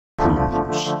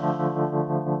Bust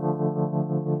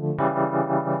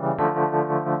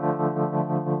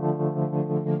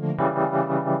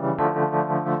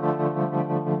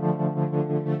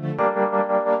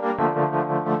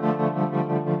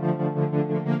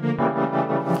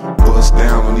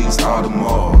down on these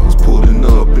Audemars, pulling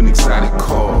up in exotic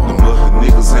cars. Them other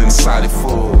niggas ain't excited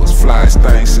for us. Flyest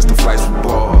thing since the flights were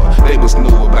barred. They must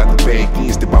know about the back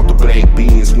ends. They bought the black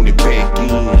beans when they back in.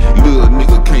 Little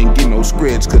nigga can't get no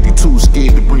scratch cause he too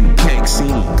scared to bring the packs in.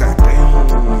 Goddamn.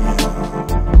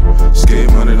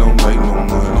 Scared money don't make no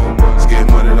money. Scared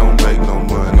money don't make no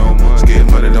money. Scared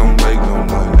money don't make no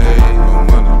money. Hey, no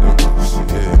money, nigga.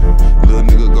 Yeah. Little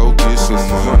nigga go get some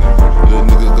money. Little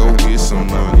nigga go get some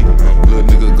money. Little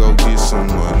nigga go get some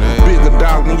money. Bigger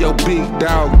dog than your big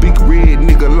dog. Big red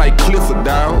nigga like Clifford,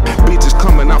 dog. Bitches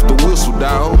coming off the whistle,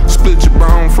 dog. Split your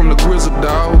bone from the grizzle,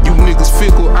 dog. You niggas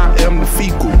fickle, I am the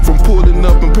fecal. From pulling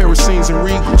up in Parisians and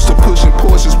Regals to pushing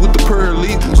Porsches with the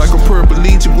paralegals. Like I'm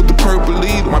paraplegic with the purple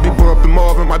needle. Might be bumping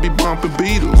Marvin, might be bumping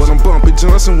Beatles, but I'm bumping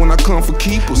Johnson when I come for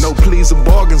keepers. No pleas or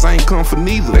bargains, I ain't come for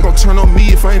neither. They gon' turn on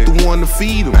me if I ain't the one to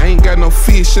feed them. I ain't got no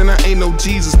fish and I ain't no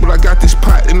Jesus, but I got this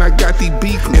pot and I got these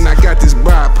beakers. And I got this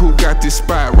bop who got this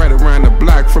spot right around the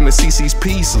block from the CC's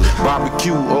Pizza.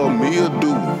 Barbecue or meal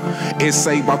do. And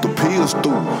say about the pills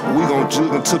through. We gon'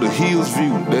 jug until the hills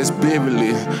view. That's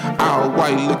Beverly, all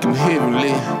white looking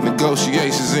heavenly.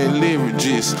 Negotiations and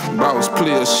leverages. Boss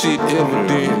player shit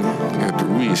evident. Got the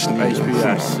rich nigga.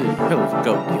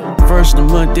 First of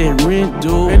the month that rent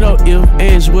due. Ain't no if,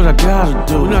 ands, what I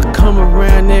gotta do. When I come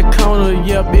around that corner,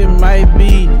 yup, it might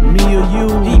be me or you.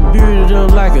 He bearded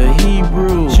up like a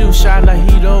Hebrew. Shoot shot like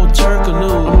he don't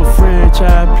circleuenterprises. I'm a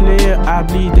franchise player, I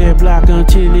bleed that block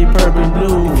until it purple and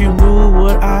blue. If you knew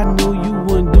what I knew, you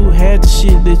wouldn't do half the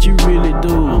shit that you really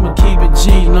do. I'ma keep it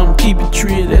G and I'ma keep it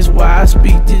trill, that's why I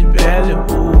speak this valley.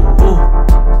 Ooh.